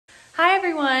Hi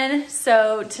everyone.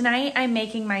 So tonight I'm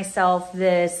making myself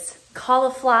this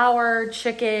cauliflower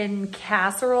chicken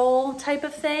casserole type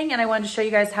of thing, and I wanted to show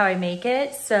you guys how I make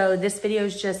it. So this video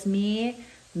is just me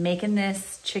making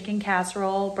this chicken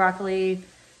casserole, broccoli,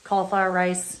 cauliflower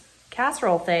rice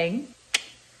casserole thing.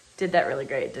 Did that really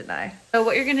great, didn't I? So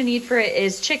what you're gonna need for it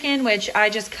is chicken, which I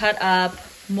just cut up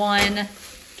 1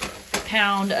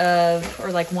 pound of,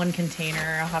 or like 1 container.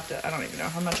 I don't even know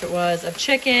how much it was, of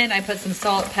chicken. I put some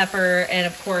salt, pepper, and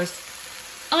of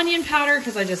course, onion powder,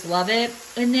 because I just love it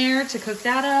in there to cook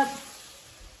that up.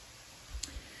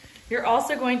 You're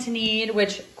also going to need,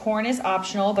 which corn is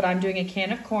optional, but I'm doing a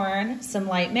can of corn, some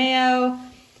light mayo,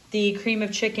 the cream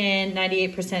of chicken,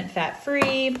 98%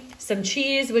 fat-free, some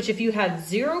cheese, which if you have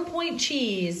 0-point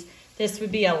cheese, this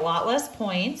would be a lot less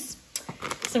points,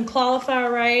 some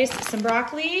cauliflower rice, some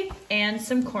broccoli, and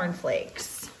some corn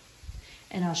flakes.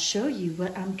 And I'll show you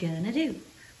what I'm gonna do.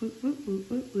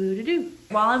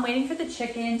 While I'm waiting for the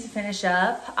chicken to finish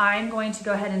up, I'm going to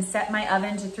go ahead and set my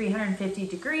oven to 350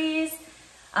 degrees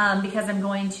because I'm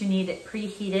going to need it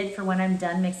preheated for when I'm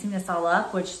done mixing this all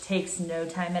up, which takes no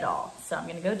time at all. So I'm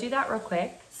gonna go do that real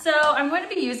quick. So I'm going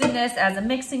to be using this as a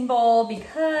mixing bowl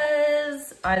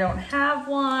because I don't have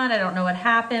one. I don't know what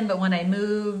happened, but when I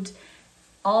moved,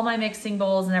 all my mixing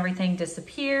bowls and everything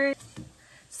disappeared.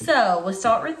 So we'll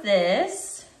start with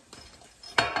this.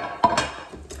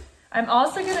 I'm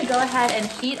also gonna go ahead and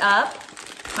heat up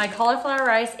my cauliflower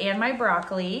rice and my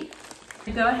broccoli. I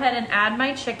go ahead and add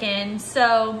my chicken.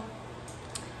 So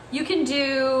you can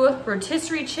do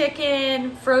rotisserie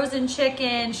chicken, frozen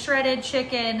chicken, shredded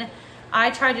chicken.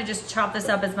 I tried to just chop this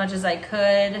up as much as I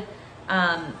could.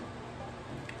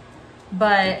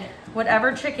 But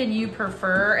whatever chicken you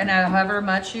prefer and however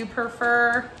much you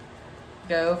prefer,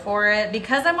 go for it.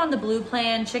 Because I'm on the blue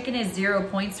plan, chicken is 0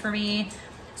 points for me.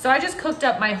 So I just cooked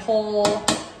up my whole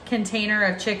container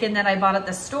of chicken that I bought at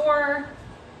the store.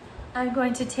 I'm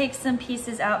going to take some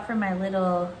pieces out for my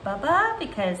little Bubba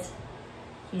because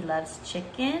he loves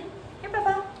chicken. Here,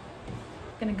 Bubba. I'm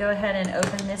gonna go ahead and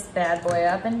open this bad boy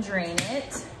up and drain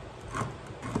it.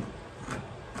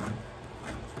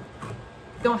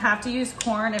 You don't have to use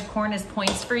corn if corn is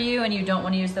points for you and you don't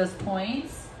want to use those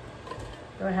points.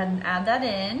 Go ahead and add that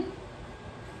in.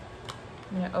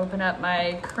 I'm gonna open up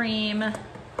my cream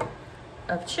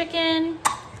of chicken.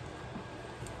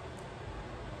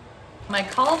 My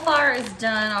cauliflower is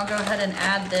done. I'll go ahead and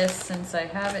add this since I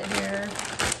have it here.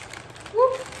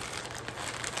 Whoop.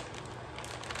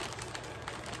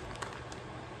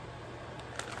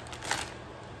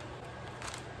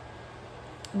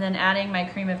 And then adding my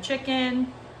cream of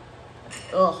chicken.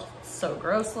 Ugh, so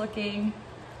gross looking,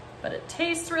 but it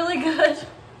tastes really good.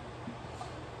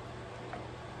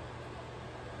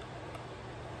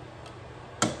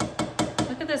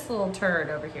 Look at this little turd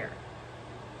over here.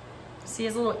 See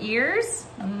his little ears?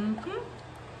 A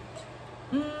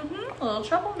little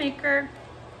troublemaker.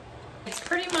 It's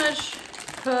pretty much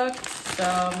cooked, so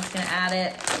I'm just gonna add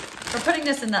it. We're putting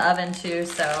this in the oven too,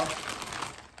 so.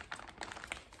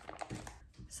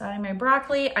 Adding my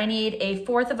broccoli. I need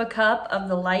 1/4 cup of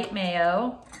the light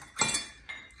mayo,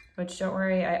 which don't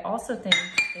worry, I also think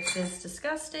this is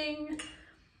disgusting,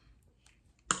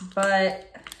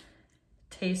 but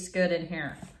tastes good in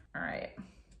here. All right.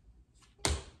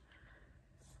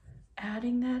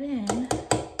 Adding that in.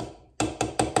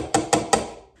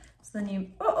 So then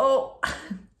you,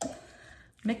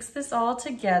 mix this all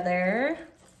together.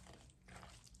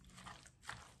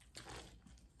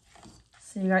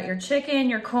 So you got your chicken,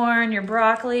 your corn, your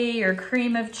broccoli, your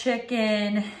cream of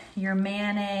chicken, your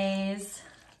mayonnaise,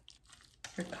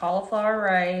 your cauliflower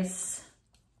rice.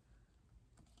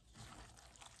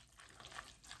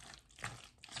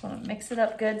 Just want to mix it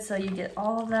up good so you get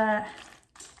all of that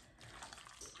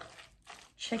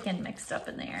chicken mixed up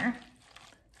in there.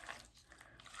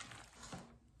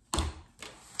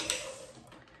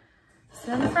 So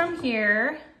then from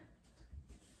here,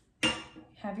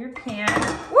 have your pan.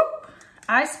 Whoop!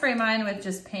 I spray mine with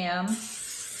just Pam.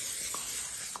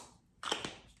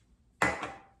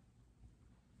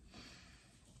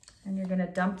 And you're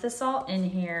gonna dump this all in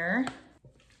here.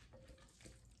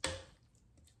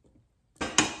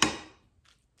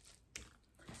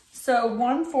 So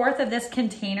 1/4 of this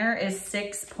container is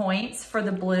 6 points for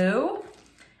the blue.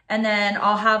 And then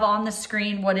I'll have on the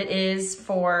screen what it is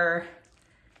for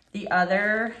the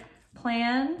other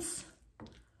plans.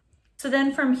 So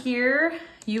then from here,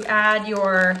 you add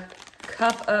your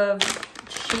cup of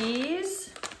cheese.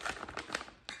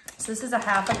 So this is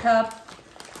 1/2 cup.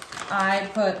 I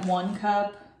put 1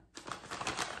 cup.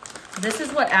 This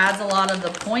is what adds a lot of the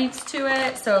points to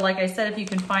it. So like I said, if you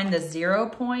can find the 0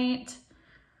 point,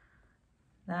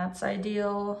 That's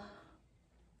ideal.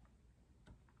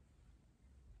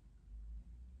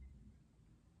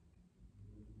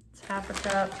 It's half a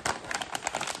cup.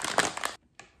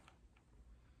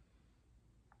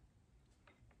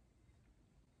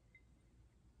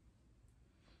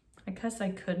 I guess I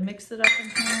could mix it up in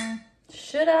here.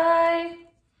 Should I?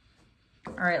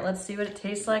 All right, let's see what it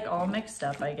tastes like all mixed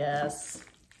up, I guess.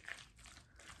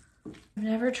 I've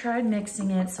never tried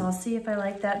mixing it, so I'll see if I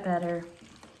like that better.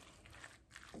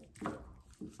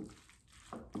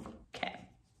 Okay.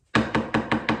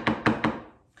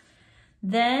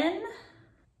 Then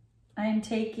I'm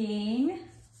taking,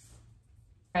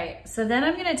 all right, so then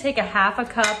I'm gonna take a half a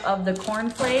cup of the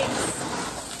cornflakes.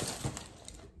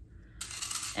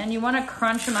 And you wanna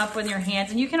crunch them up with your hands.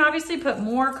 And you can obviously put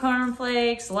more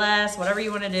cornflakes, less, whatever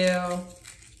you wanna do.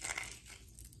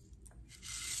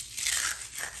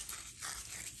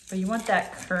 But you want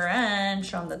that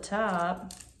crunch on the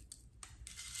top.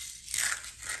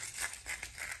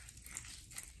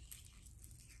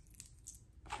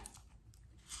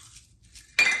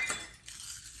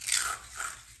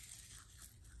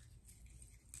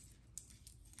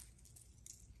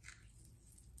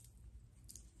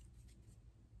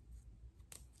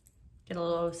 Get a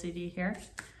little OCD here.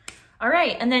 All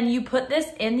right, and then you put this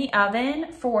in the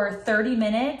oven for 30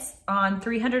 minutes on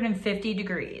 350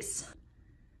 degrees.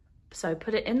 So I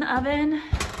put it in the oven,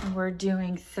 and we're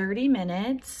doing 30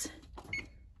 minutes.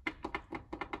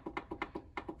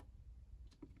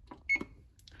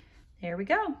 There we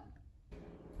go.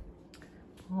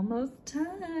 Almost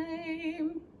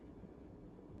time.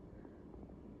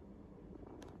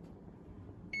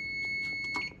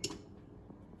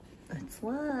 Let's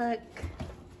look.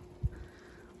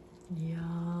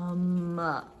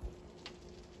 Yum.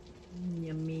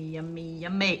 Yummy, yummy,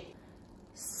 yummy.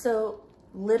 So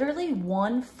literally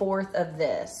 1/4 of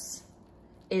this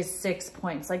is 6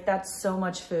 points. Like, that's so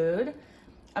much food.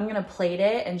 I'm gonna plate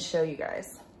it and show you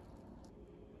guys.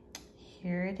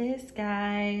 Here it is,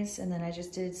 guys. And then I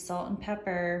just did salt and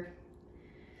pepper.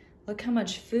 Look how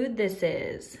much food this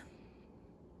is.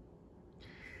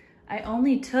 I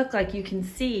only took, like you can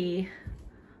see,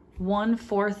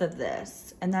 1/4 of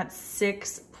this, and that's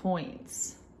 6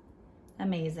 points.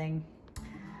 Amazing.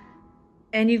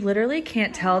 And you literally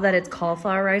can't tell that it's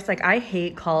cauliflower rice. Like, I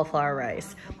hate cauliflower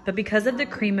rice, but because of the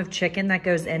cream of chicken that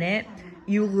goes in it,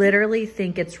 you literally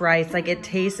think it's rice. Like, it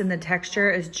tastes and the texture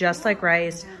is just like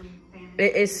rice.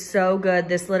 It is so good.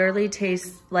 This literally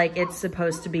tastes like it's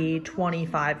supposed to be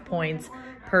 25 points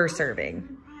per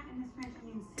serving.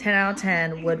 10 out of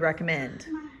 10 would recommend.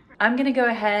 I'm gonna go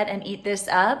ahead and eat this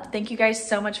up. Thank you guys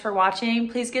so much for watching.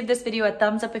 Please give this video a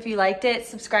thumbs up if you liked it.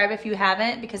 Subscribe if you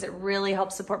haven't, because it really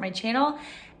helps support my channel.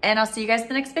 And I'll see you guys in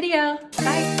the next video.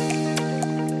 Bye.